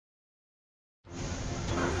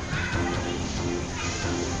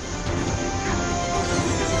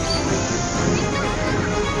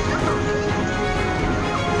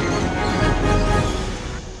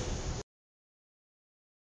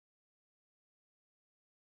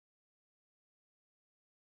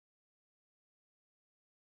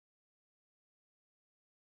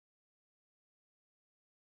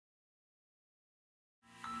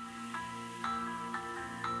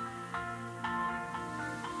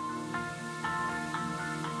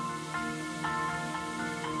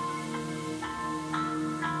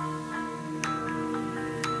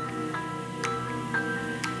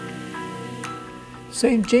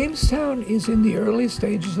St. Jamestown is in the early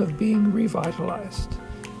stages of being revitalized.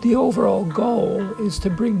 The overall goal is to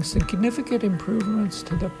bring significant improvements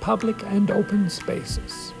to the public and open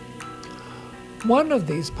spaces. One of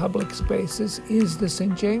these public spaces is the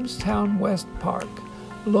St. Jamestown West Park,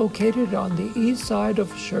 located on the east side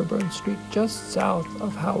of Sherburne Street, just south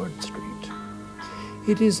of Howard Street.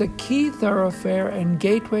 It is a key thoroughfare and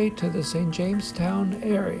gateway to the St. Jamestown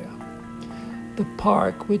area. The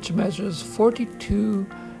park, which measures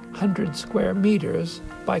 4,200 square meters,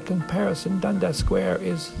 by comparison, Dundas Square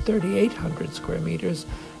is 3,800 square meters,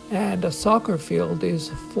 and a soccer field is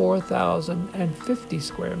 4,050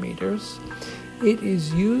 square meters. It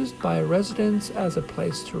is used by residents as a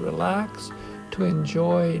place to relax, to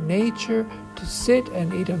enjoy nature, to sit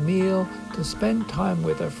and eat a meal, to spend time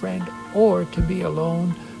with a friend, or to be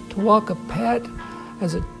alone, to walk a pet,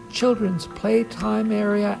 as a children's playtime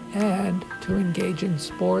area, and to engage in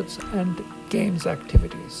sports and games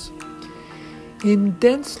activities. In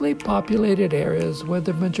densely populated areas where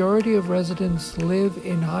the majority of residents live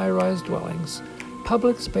in high-rise dwellings,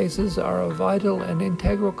 public spaces are a vital and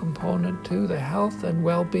integral component to the health and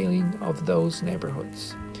well-being of those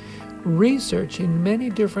neighborhoods. Research in many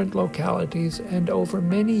different localities and over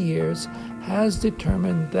many years has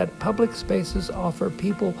determined that public spaces offer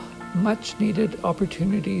people much-needed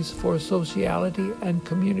opportunities for sociality and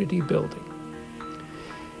community building.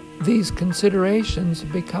 These considerations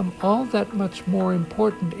become all that much more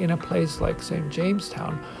important in a place like St.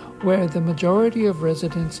 Jamestown, where the majority of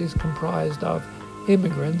residents is comprised of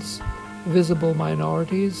immigrants, visible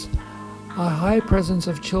minorities, a high presence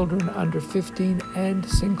of children under 15 and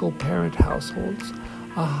single-parent households,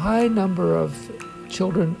 a high number of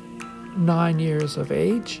children 9 years of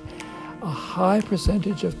age, a high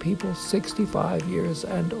percentage of people 65 years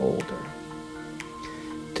and older.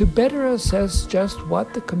 To better assess just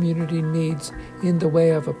what the community needs in the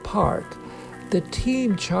way of a park, the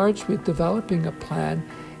team charged with developing a plan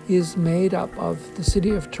is made up of the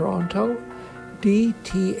City of Toronto,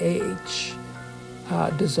 DTH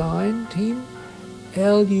Design Team,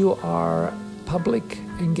 LUR Public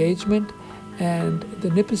Engagement, and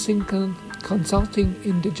the Nipissing Consulting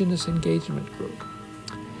Indigenous Engagement Group.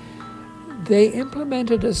 They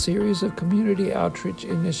implemented a series of community outreach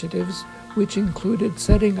initiatives which included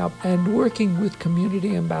setting up and working with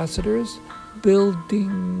community ambassadors,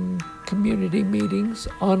 building community meetings,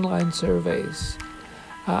 online surveys,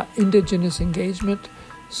 Indigenous engagement,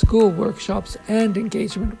 school workshops, and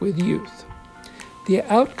engagement with youth. The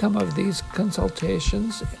outcome of these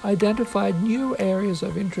consultations identified new areas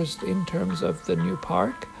of interest in terms of the new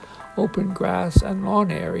park, open grass and lawn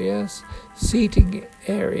areas, seating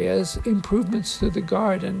areas, improvements to the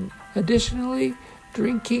garden. Additionally,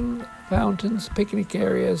 drinking fountains, picnic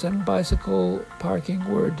areas, and bicycle parking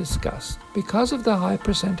were discussed. Because of the high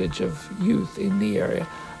percentage of youth in the area,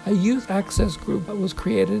 a youth access group was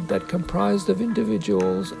created that comprised of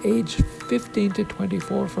individuals aged 15 to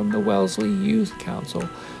 24 from the Wellesley Youth Council,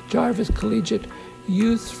 Jarvis Collegiate,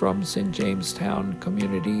 youth from St. Jamestown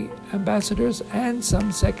community ambassadors, and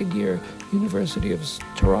some second-year University of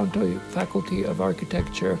Toronto Faculty of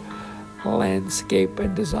Architecture, Landscape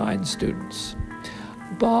and Design students.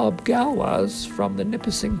 Bob Galwas from the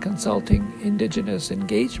Nipissing Consulting Indigenous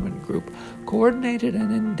Engagement Group coordinated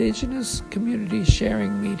an Indigenous community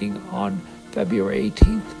sharing meeting on February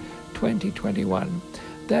 18, 2021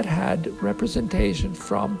 that had representation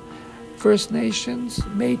from First Nations,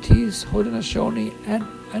 Métis, Haudenosaunee, and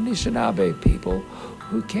Anishinaabe people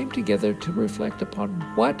who came together to reflect upon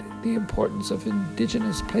what the importance of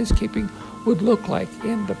Indigenous placekeeping would look like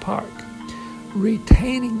in the park.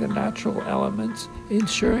 Retaining the natural elements,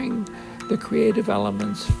 ensuring the creative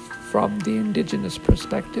elements from the Indigenous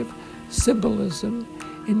perspective, symbolism,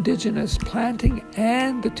 Indigenous planting,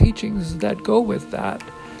 and the teachings that go with that,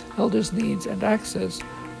 elders' needs and access,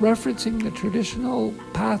 referencing the traditional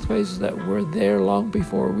pathways that were there long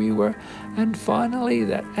before we were, and finally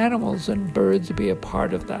that animals and birds be a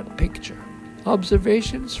part of that picture.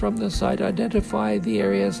 Observations from the site identify the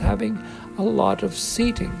areas having a lot of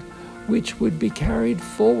seating, which would be carried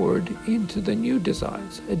forward into the new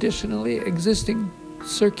designs. Additionally, existing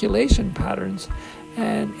circulation patterns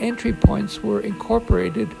and entry points were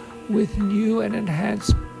incorporated with new and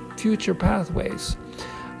enhanced future pathways.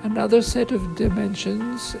 Another set of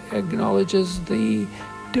dimensions acknowledges the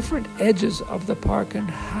different edges of the park and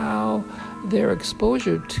how their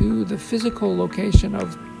exposure to the physical location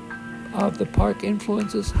of the park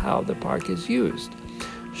influences how the park is used.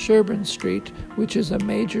 Sherburne Street, which is a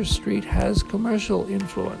major street, has commercial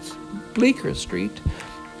influence. Bleecker Street,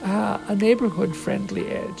 a neighborhood-friendly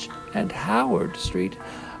edge, and Howard Street,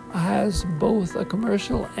 has both a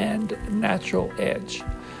commercial and natural edge.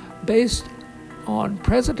 Based on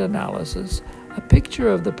present analysis, a picture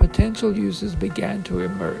of the potential uses began to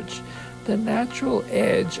emerge. The natural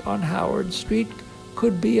edge on Howard Street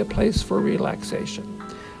could be a place for relaxation.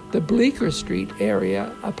 The Bleecker Street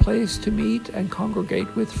area, a place to meet and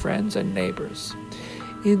congregate with friends and neighbors.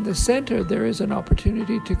 In the center, there is an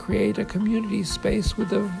opportunity to create a community space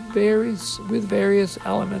with various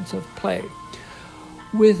elements of play.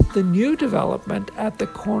 With the new development at the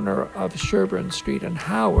corner of Sherburne Street and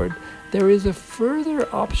Howard, there is a further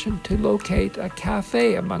option to locate a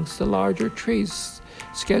cafe amongst the larger trees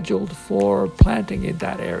scheduled for planting in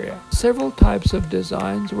that area. Several types of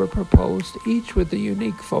designs were proposed, each with a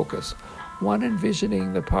unique focus, one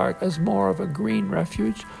envisioning the park as more of a green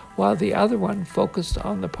refuge, while the other one focused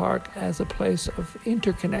on the park as a place of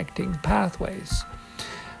interconnecting pathways.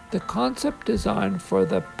 The concept design for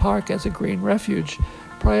the park as a green refuge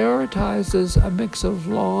prioritizes a mix of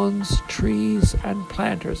lawns, trees, and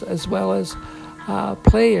planters, as well as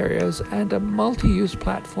play areas and a multi-use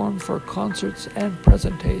platform for concerts and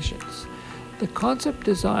presentations. The concept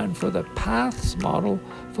design for the Paths model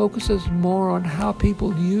focuses more on how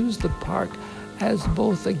people use the park as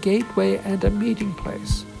both a gateway and a meeting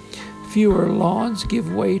place. Fewer lawns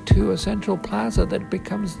give way to a central plaza that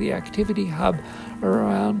becomes the activity hub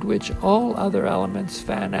around which all other elements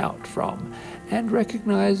fan out from, and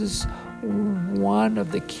recognizes one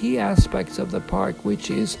of the key aspects of the park,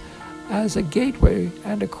 which is as a gateway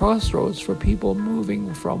and a crossroads for people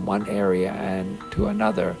moving from one area and to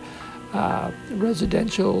another,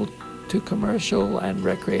 residential to commercial and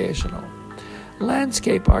recreational.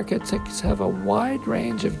 Landscape architects have a wide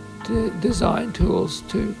range of design tools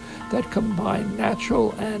that combine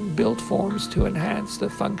natural and built forms to enhance the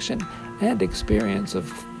function and experience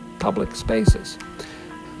of public spaces.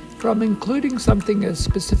 From including something as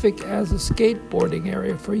specific as a skateboarding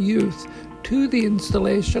area for youth to the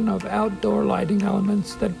installation of outdoor lighting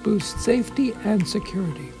elements that boost safety and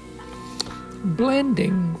security.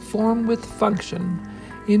 Blending form with function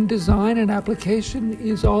in design and application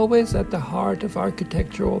is always at the heart of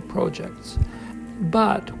architectural projects.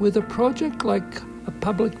 But with a project like a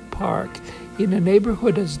public park in a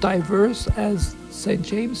neighborhood as diverse as St.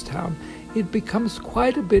 Jamestown, it becomes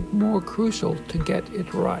quite a bit more crucial to get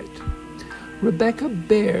it right. Rebecca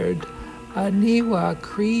Baird, a Niwa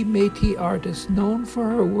Cree Métis artist known for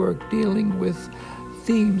her work dealing with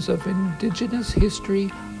themes of Indigenous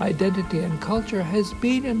history, identity, and culture, has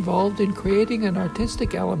been involved in creating an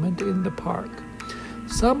artistic element in the park.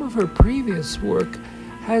 Some of her previous work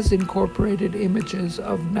has incorporated images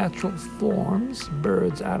of natural forms,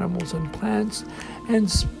 birds, animals, and plants, and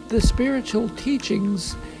the spiritual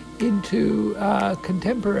teachings into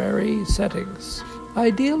contemporary settings.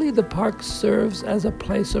 Ideally, the park serves as a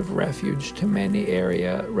place of refuge to many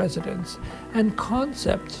area residents, and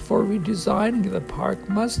concepts for redesigning the park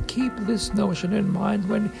must keep this notion in mind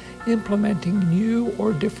when implementing new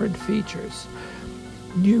or different features.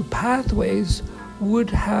 New pathways would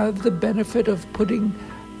have the benefit of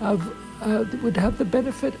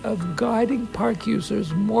guiding park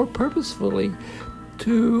users more purposefully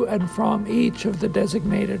to and from each of the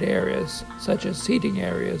designated areas, such as seating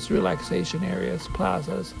areas, relaxation areas,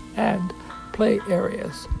 plazas, and play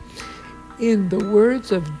areas. In the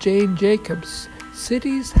words of Jane Jacobs,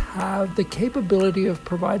 cities have the capability of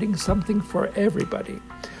providing something for everybody,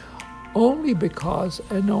 only because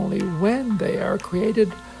and only when they are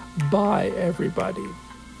created by everybody.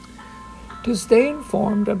 To stay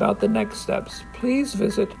informed about the next steps, please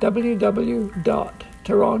visit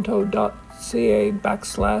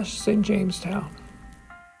www.toronto.ca/St. Jamestown.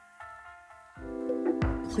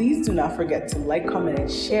 Please do not forget to like, comment,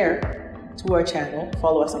 and share to our channel.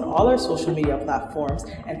 Follow us on all our social media platforms.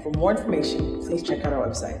 And for more information, please check out our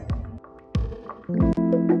website.